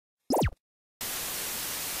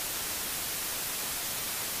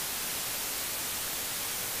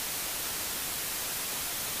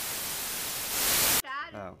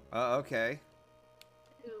Okay.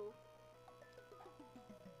 Ew.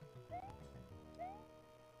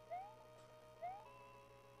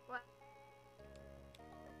 What?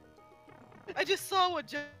 I just saw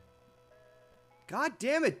what God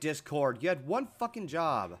damn it, Discord. You had one fucking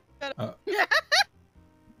job.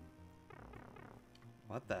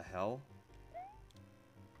 What the hell?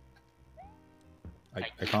 I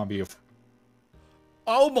can't be a...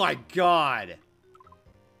 Oh my god!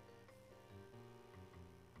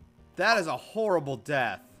 That is a horrible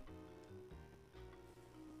death.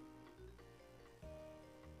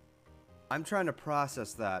 I'm trying to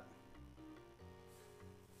process that.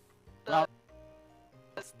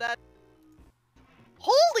 that.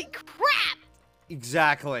 Holy crap!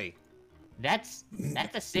 Exactly. That's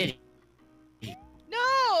a city.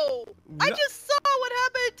 No! I just saw what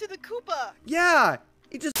happened to the Koopa! Yeah!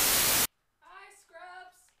 It just... Hi,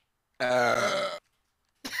 Scrubs!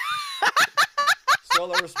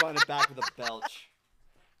 Solo responded back with a belch.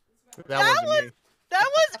 That wasn't me. That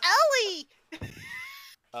was Ellie!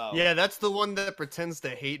 Oh. Yeah, that's the one that pretends to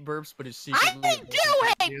hate burps, but is secretly... I do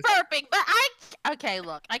hate burping, but okay,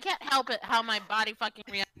 look, I can't help it how my body fucking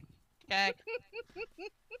reacts. Okay.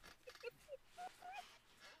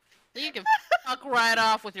 So you can fuck right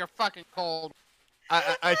off with your fucking cold.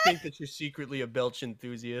 I think that you're secretly a Belch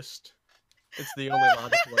enthusiast. It's the only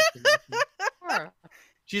logical explanation. Sure.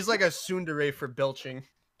 She's like a tsundere for belching.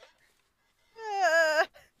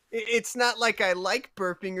 It's not like I like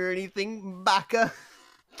burping or anything, baka.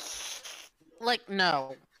 Like,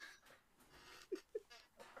 no.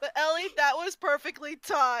 But Ellie, that was perfectly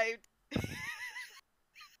timed.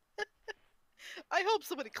 I hope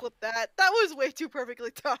somebody clipped that. That was way too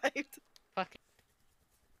perfectly timed. Fuck.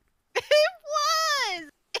 It was!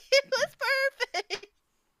 It was perfect!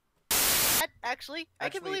 Actually, I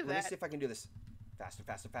can believe that. Let me see if I can do this. Faster,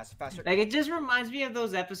 faster, faster, faster. Like, it just reminds me of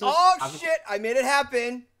those episodes. Oh shit! I made it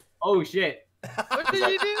happen! Oh shit. What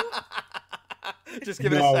did you do? Just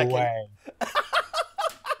give it a second. No way.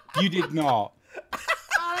 You did not.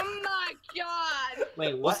 Oh my god!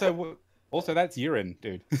 Wait, what? Also, that's urine,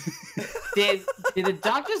 dude. Did the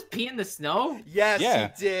dog just pee in the snow? Yes, Yeah.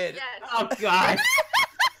 he did. Yes. Oh god.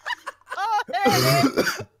 Oh, there it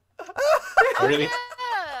is! Really?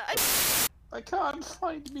 Yeah! I can't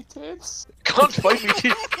find me tits. Can't find me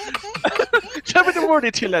teeth. Tell me the word,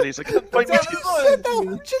 you two ladies. I can't find me teeth.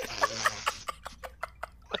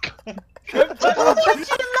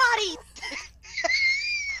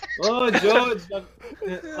 Oh, George.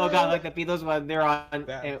 Oh god, like the Beatles one, they're on.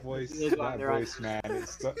 That voice, Beatles one, they're on. man,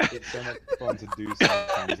 it's so much fun to do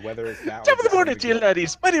sometimes, whether it's that Tell or me the word, something you else.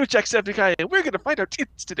 ladies. My name is Jacksepticeye, and we're gonna find our teeth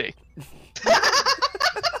today.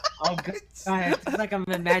 Oh god, it's like I'm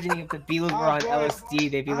imagining if the Beatles were on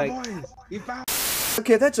LSD, they'd be like.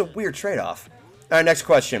 Okay, that's a weird trade-off. Alright, next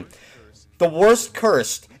question. The worst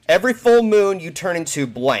cursed. Every full moon you turn into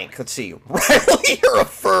blank. Let's see. Riley, you're a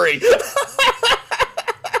furry.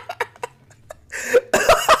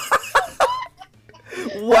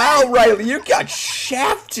 Wow, Riley, you got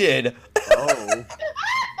shafted. Oh.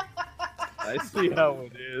 I see how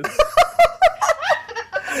it is.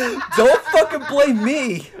 Don't fucking blame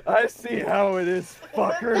me. I see how it is,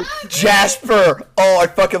 fucker. Jasper. Oh, I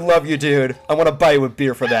fucking love you, dude. I want to buy you a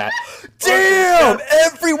beer for that. Damn!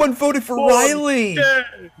 Everyone voted for Riley.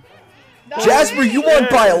 Jasper, you won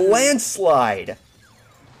by a landslide.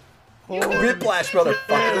 Quiplash,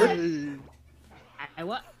 motherfucker.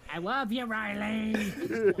 I love you, Riley.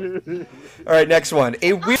 All right, next one.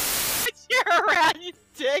 A weird. You're around, you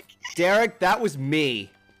dick! Derek, that was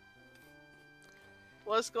me.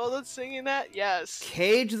 Was Golden singing that? Yes.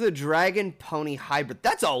 Cage the Dragon Pony Hybrid.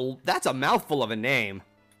 That's a mouthful of a name.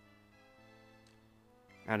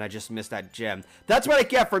 And I just missed that gem. That's what I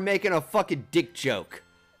get for making a fucking dick joke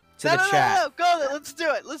to the chat. No, Golden, let's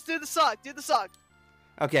do it. Let's do the song. Do the song.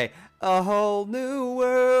 Okay. A whole new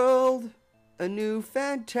world. A new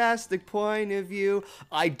fantastic point of view.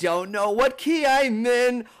 I don't know what key I'm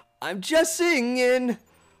in. I'm just singing.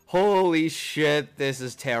 Holy shit, this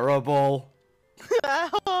is terrible.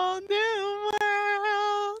 A whole new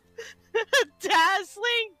world. A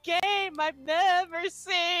dazzling game I've never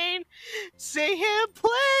seen. See him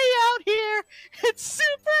play out here. It's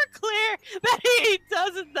super clear that he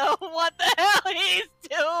doesn't know what the hell he's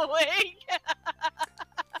doing.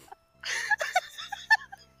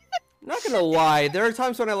 Not gonna lie, there are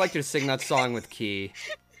times when I like to sing that song with Key.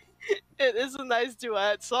 It is a nice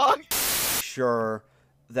duet song. Sure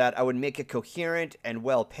that I would make it coherent and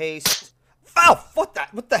well paced. Oh, what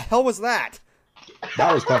the hell was that?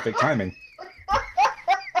 That was perfect timing.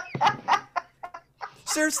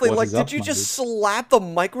 Seriously, What like, is did up, you my just dude? slap the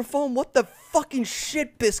microphone? What the fucking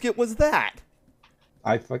shit biscuit was that?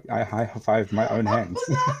 I high-fived my own hands.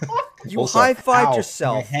 You Also, high-fived ow,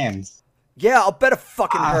 yourself. My hands. Yeah, I'll bet it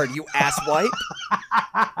fucking hurt, you asswipe.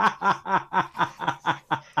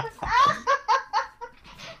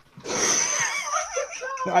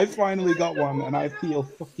 I finally got one, and I feel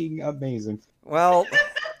fucking amazing. Well,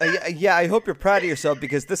 yeah, I hope you're proud of yourself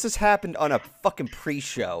because this has happened on a fucking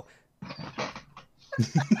pre-show.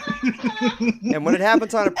 And when it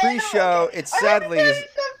happens on a pre-show, it sadly is.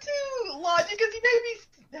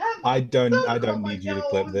 I don't need you to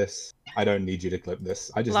clip this. I don't need you to clip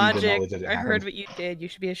this. I just need the knowledge that it I heard happened. what you did. You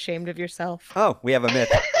should be ashamed of yourself. Oh, we have a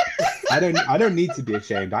myth. I don't need to be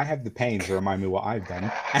ashamed. I have the pain to remind me what I've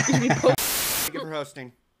done. Thank you for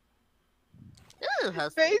hosting. Ooh,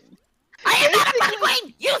 hosting. I am not a pun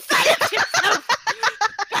queen! You silence yourself!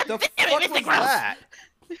 The damn it, fuck Mr. was Gross. that?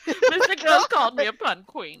 Mr. Gross called me a pun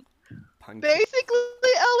queen.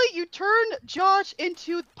 Basically, Ellie, you turned Josh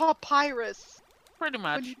into papyrus. Pretty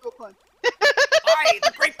much. When you do a pun. I,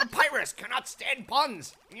 the great papyrus, cannot stand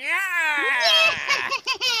puns. Yeah.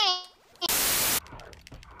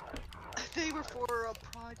 They were for a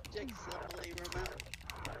project assembly, remember?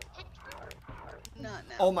 Not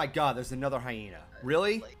now. Oh my god, there's another hyena.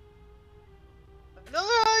 Really? Another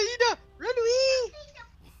hyena! Run away!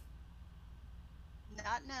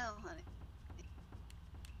 Not now, honey.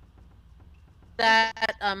 That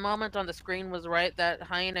moment on the screen was right. That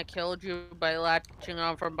hyena killed you by latching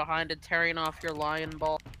on from behind and tearing off your lion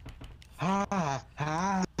ball.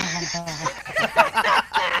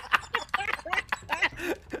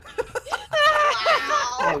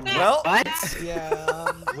 Well, What?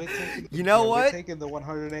 Yeah, we're taking, You know what? We're taking the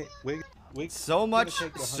 108. We're so much,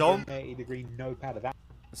 take the so 180-degree nope out of that.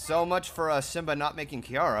 much for Simba not making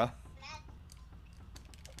Kiara.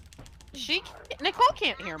 Nicole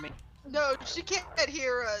can't hear me. No, she can't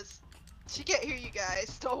hear us. She can't hear you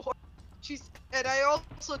guys. Don't worry. And I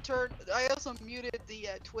also muted the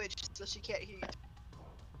Twitch so she can't hear you.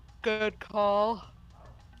 Good call.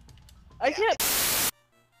 I can't.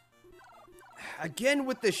 Again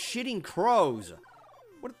with the shitting crows.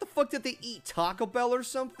 What the fuck did they eat? Taco Bell or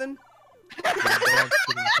something?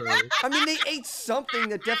 I mean, they ate something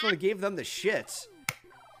that definitely gave them the shits.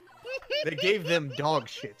 They gave them dog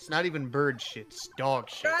shits, not even bird shits, dog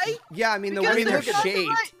shits. Right? Yeah, I mean, the Because way they're they're not the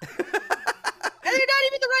shaped. And they're not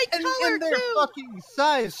even the right color, And their too! fucking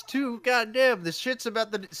size, too. Goddamn, the shit's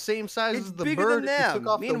about the same size It's as the bigger bird than that you them.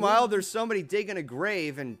 took off the Meanwhile, wing. there's somebody digging a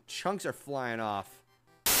grave and chunks are flying off.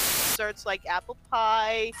 Desserts like apple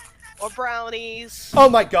pie or brownies. Oh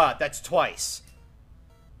my god, that's twice.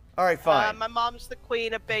 Alright, fine. My mom's the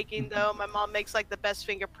queen of baking, though. My mom makes like the best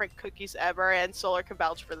fingerprint cookies ever, and Solar can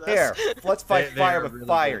vouch for this. Here, let's fight They fire are with really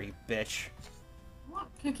fire, good. you bitch. What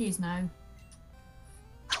cookies now?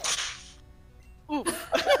 Oof.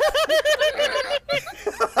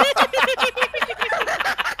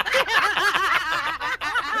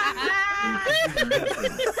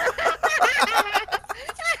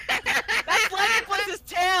 That's Lenny plus his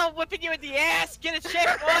tail whipping you in the ass. Get a shape,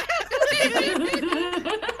 boy.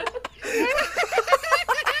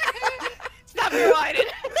 Stop rewinding.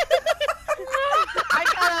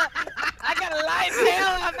 I got a lion tail.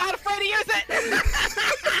 I'm not afraid to use it.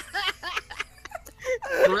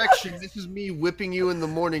 Correction, this is me whipping you in the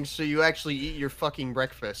morning so you actually eat your fucking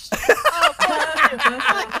breakfast. Oh,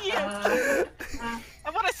 fuck you. I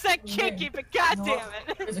want to set kinky, but goddamn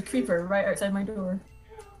it. There's a creeper right outside my door.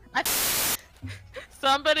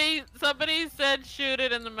 Somebody said shoot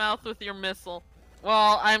it in the mouth with your missile.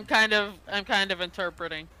 Well, I'm kind of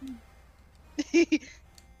interpreting.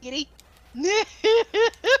 Giddy.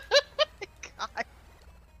 God.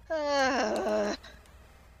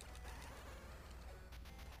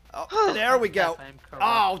 Oh, there we go. I'm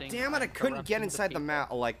Oh, corrupting- damn it, I I'm couldn't get corrupting the inside the people.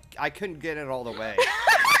 mouth. Like, I couldn't get it all the way.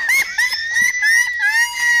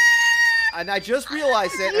 And I just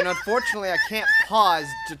realized it, and unfortunately I can't pause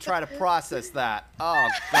to try to process that. Oh,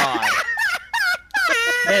 God.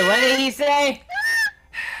 Wait, what did he say?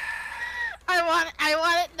 I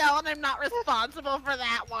want it known I'm not responsible for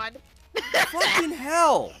that one. Fucking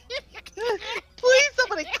hell. Please,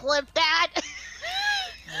 somebody clip that.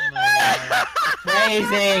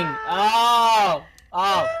 Phrasing. Oh,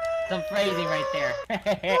 some phrasing right there.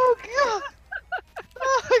 Oh god.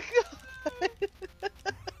 Oh god.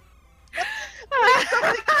 Please,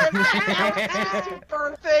 somebody clip that.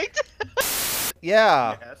 Perfect.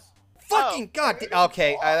 Yeah. Yes. Fucking god.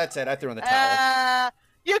 Okay, that's it. I threw in the towel.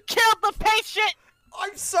 You killed the patient.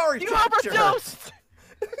 I'm sorry, You Doctor. overdosed.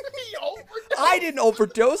 I didn't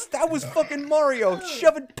overdose. That was fucking Mario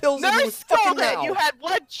shoving pills into his Nurse fucking Golden, mouth. you had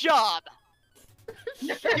one job.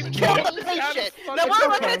 You killed the patient. Now what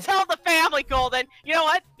am I gonna tell the family, Golden? You know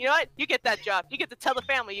what? You know what? You get that job. You get to tell the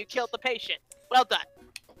family you killed the patient. Well done.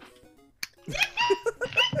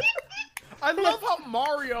 I love how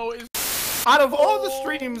Mario is. Out of all the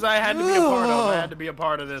streams I had to be a part of, I had to be a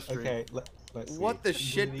part of this stream. Okay, let's see. What the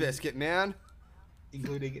shit biscuit, man?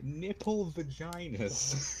 Including nipple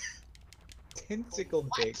vaginas, tentacle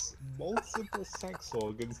dicks, multiple sex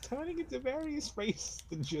organs, turning into various races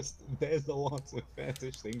than just there's a lot of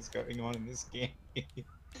fetish things going on in this game.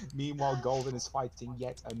 Meanwhile, Golden is fighting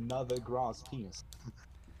yet another grass penis.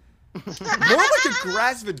 More like a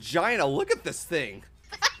grass vagina. Look at this thing.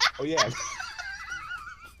 Oh yeah.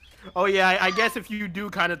 Oh yeah, I guess if you do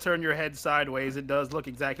kind of turn your head sideways, it does look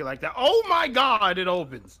exactly like that. Oh my god, it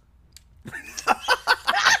opens.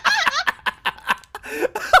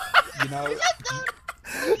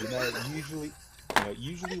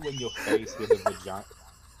 Usually when you're faced with a vagina,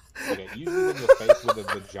 usually when you're faced with a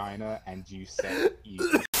vagina and you say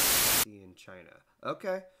in China.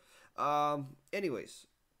 Okay. Anyways,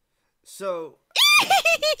 so.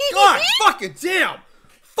 God, fucking damn!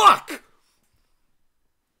 Fuck!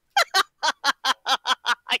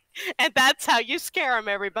 And that's how you scare them,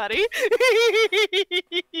 everybody.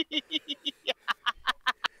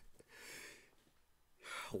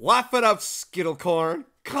 Laugh it up, Skittlecorn.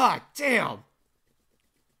 God damn!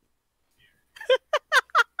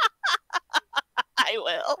 I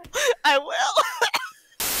will. I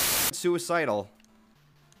will. Suicidal.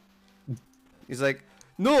 He's like,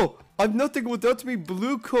 no, I'm nothing without me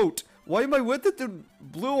blue coat. Why am I with the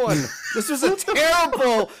blue one? This was a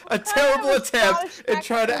terrible attempt in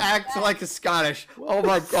trying to act like a Scottish. Oh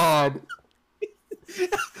my god.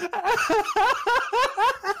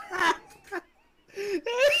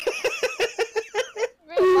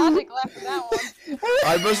 Logic left for that one.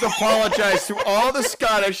 I must apologize to all the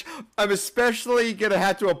Scottish. I'm especially gonna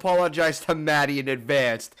have to apologize to Maddie in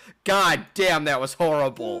advance. God damn, that was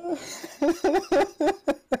horrible.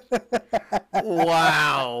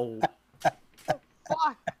 Wow.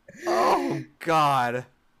 Oh god.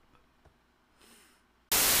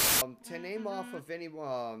 To name off of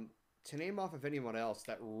anyone else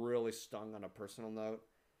that really stung on a personal note,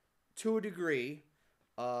 to a degree,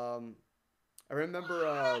 I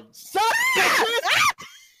remember,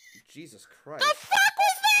 Jesus Christ. The fuck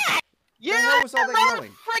was that? The hell was all that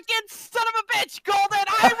yelling? Freaking son of a bitch, Golden!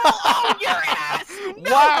 I will own your ass!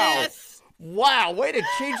 Know Wow! this. Wow, way to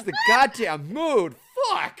change the goddamn mood!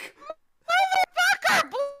 Fuck!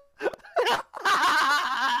 Motherfucker!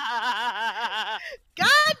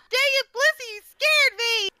 God dang it, Blissy, you scared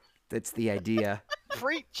me! That's the idea.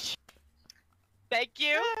 Preach. Thank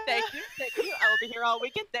you, thank you, thank you. I will be here all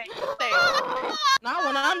weekend. Thank you, thank you. Not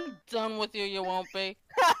when I'm done with you, you won't be.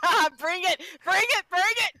 Bring it, bring it, bring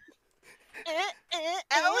it!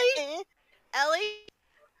 Ellie? Ellie?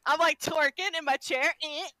 I'm like twerking in my chair.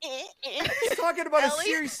 He's talking about a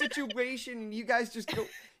serious situation and you guys just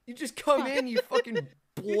come in, you fucking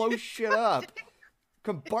blow shit up.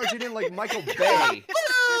 Come barging in like Michael Bay.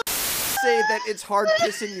 Say that it's hard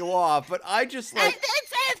pissing you off, but I just like... I didn't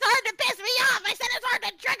say it's hard to piss me off. I said it's hard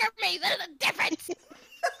to trigger me. There's a difference.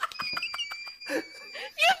 You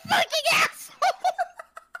fucking asshole.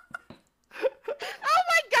 Oh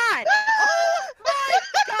my god! Oh my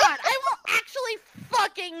god! I will actually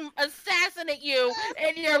fucking assassinate you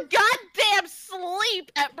in your goddamn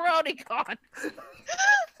sleep at BronyCon!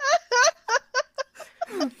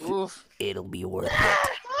 Oof. It'll be worth it.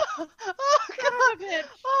 Oh god!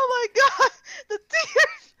 Oh my god! The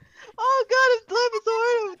tears! Oh god, it's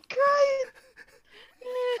inflammatory. I'm crying.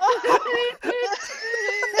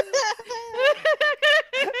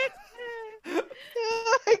 Oh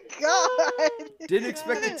my god! Didn't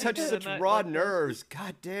expect to touch such raw nerves.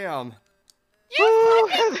 God damn. You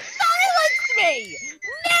fucking silence me!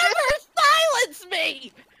 Never silence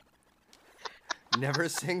me! Never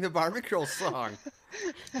sing the Barbie Girl song.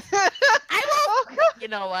 I will. You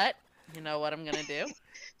know what? You know what I'm gonna do?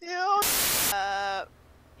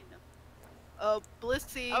 Oh,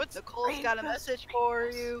 Blissy, Nicole's got a message for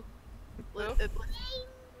you.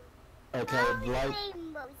 okay, Blight.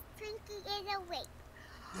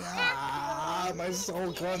 Ah, my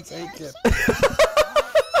soul can't take it.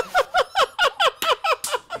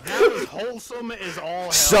 That was wholesome as all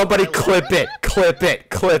hell. Somebody clip it, clip it,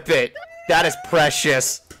 clip it. That is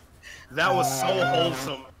precious. That was so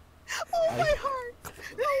wholesome. Oh my heart!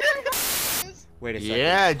 Wait a second.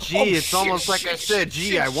 Yeah, gee, Oh, it's shit, almost like I shit, said. shit,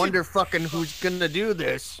 Gee, shit, I shit. wonder fucking who's gonna do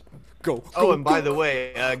this. Go. Oh, and by the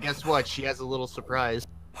way, guess what? She has a little surprise.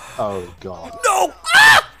 Oh god. No!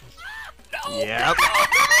 Ah! Yep.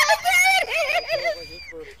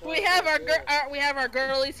 We have our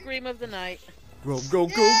girly scream of the night. Go, go,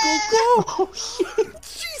 go, go, go! Oh, shit.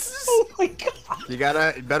 Jesus! Oh my god! You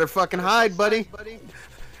better fucking hide, buddy.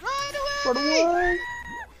 Run away!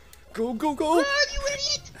 Go, go, go! Run, you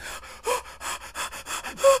idiot!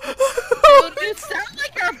 Dude, you sound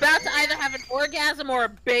like you're about to either have an orgasm or a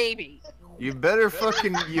baby. You better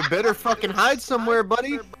fucking hide somewhere,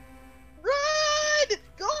 buddy. Run!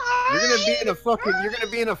 Go hide! You're gonna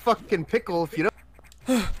be in a fucking pickle if you don't.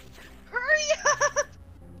 Hurry up!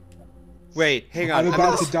 Wait, hang on. I'm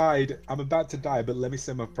about to die, but let me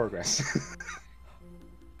see my progress.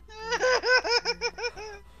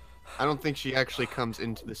 I don't think she actually comes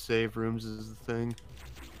into the save rooms is the thing.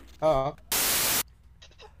 Oh.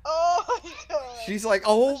 Oh my god. She's like,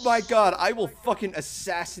 oh my god, I will fucking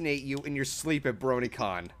assassinate you in your sleep at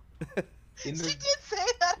BronyCon. She did say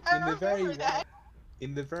that. I remember that.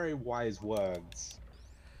 In the very wise words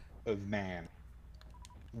of man,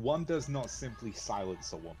 one does not simply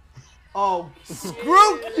silence a woman. Oh,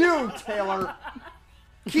 screw you, Taylor!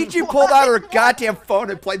 Kichi pulled out her goddamn phone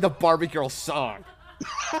and played the Barbie Girl song.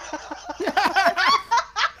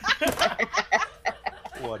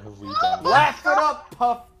 What have we done? Laugh it up,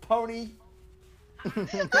 Puff Pony!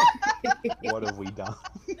 What have we done?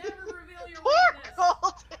 Poor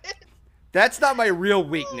Golden. That's not my real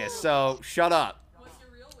weakness, so shut up. What's your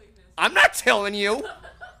real weakness? I'm not telling you!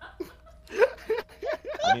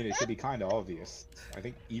 I mean, it should be kind of obvious. I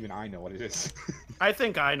think even I know what it is. I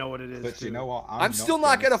think I know what it is. But too. you know what? I'm still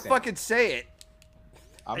not gonna say fucking say it.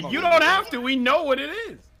 You don't have to. We know what it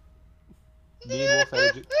is. Me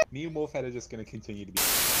and Wolfhead are just gonna continue to be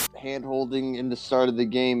hand-holding in the start of the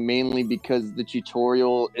game, mainly because the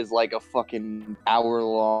tutorial is like a fucking hour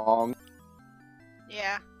long.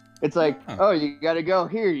 Yeah. It's like, oh, you gotta go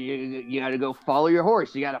here, you gotta go follow your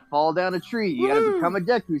horse, you gotta fall down a tree, you gotta become a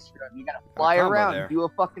Deku Scrub, you gotta fly around and do a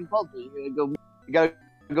fucking puzzle, you gotta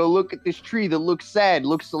go look at this tree that looks sad,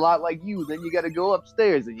 looks a lot like you, then you gotta go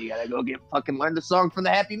upstairs and you gotta go learn the song from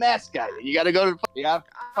the Happy Mascot, and you gotta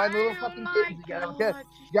find the little fucking kids, you gotta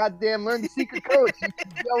goddamn learn the secret codes, you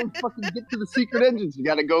gotta go and fucking get to the secret engines, you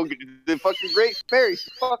gotta go get the fucking Great Fairies,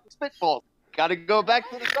 fucking Spitballs. Gotta go back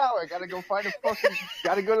to the tower. Gotta go find a fucking.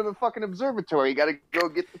 Gotta go to the fucking observatory. Gotta go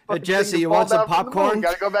get the fucking. Hey, Jesse, thing to you fall want some down from the popcorn? moon.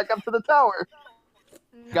 Gotta go back up to the tower.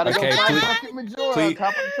 Gotta Okay, go find please- fucking Majora on top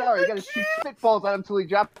of the tower. You gotta shoot spitballs at him until he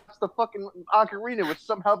drops the fucking ocarina, which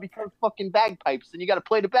somehow becomes fucking bagpipes. And you gotta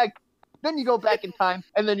play the bagpipes. Then you go back in time,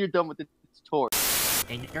 and then you're done with the tour.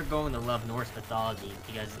 And you're going to love Norse mythology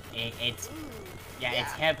because it's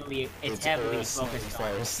heavily focused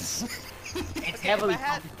on it's heavily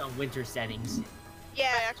focused on winter settings.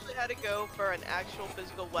 Yeah, I actually had to go for an actual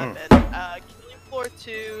physical weapon. Killing Floor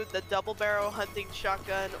 2, the double barrel hunting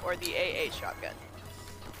shotgun, or the AA shotgun.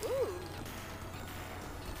 Ooh.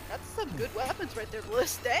 That's some good weapons right there,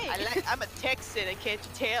 Bliss. Dang. I'm a Texan, and can't you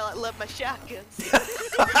tell I love my shotguns?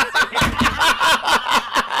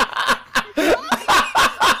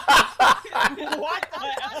 What the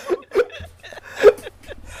hell?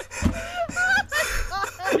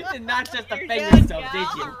 You did not just defend yourself, did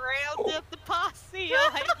you? Round up the posse.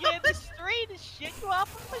 I'll hang you in the street and shit you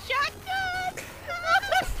off with my shotgun.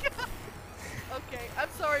 Okay, I'm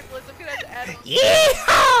sorry, Bliss. I'm gonna have to add on.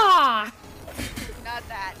 Yeehaw! Not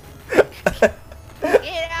that.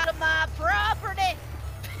 Get out of my property.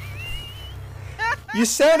 You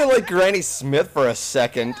sounded like Granny Smith for a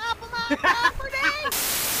second. I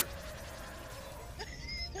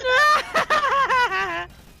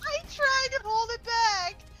tried to hold it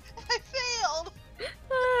back. I failed.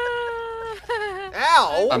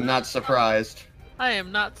 Ow! I'm not surprised. I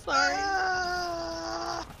am not sorry.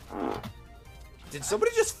 Did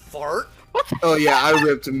somebody just fart? Oh yeah, I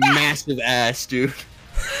ripped massive ass, dude.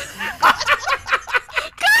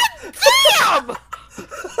 Damn!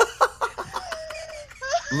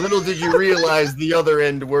 Little did you realize the other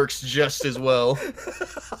end works just as well.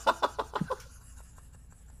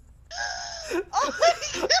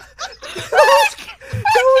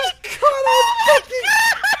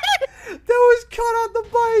 That was caught on the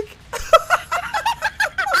bike.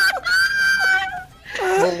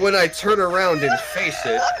 Well, when I turn around and face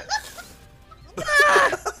it. Oh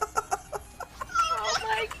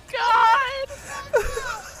my god!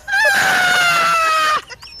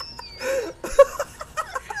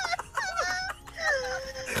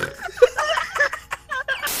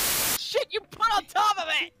 Shit, you put on top of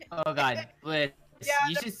it! Oh god, Bliss, Yeah,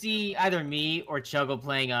 you should see either me or Chuggo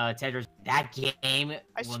playing Tetris. That game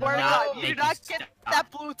I will swear to not God, you make do not stop. get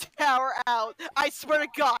that blue tower out. I swear to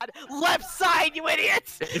God, left side, you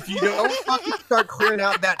idiots! If you don't fucking start clearing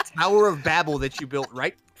out that Tower of Babel that you built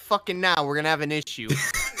right fucking now, we're gonna have an issue.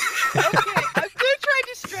 Okay, I'm gonna try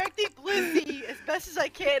distracting Blizzy as best as I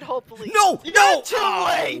can, hopefully. No! You're No! too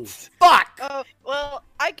late! Fuck! Well,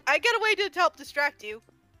 I got a way to help distract you.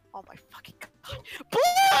 Oh my fucking God.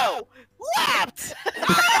 Blue! Left!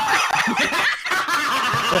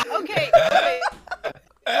 Okay.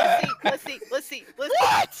 Let's see.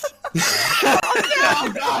 What?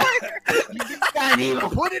 Oh no! You can't even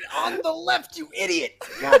Put it on the left, you idiot!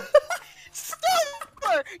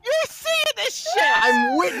 Stupid! You're seeing this shit!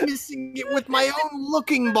 I'm witnessing it with my own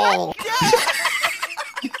looking ball.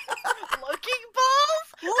 Looking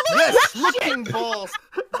balls? Yes, looking balls.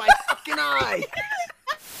 My fucking eye.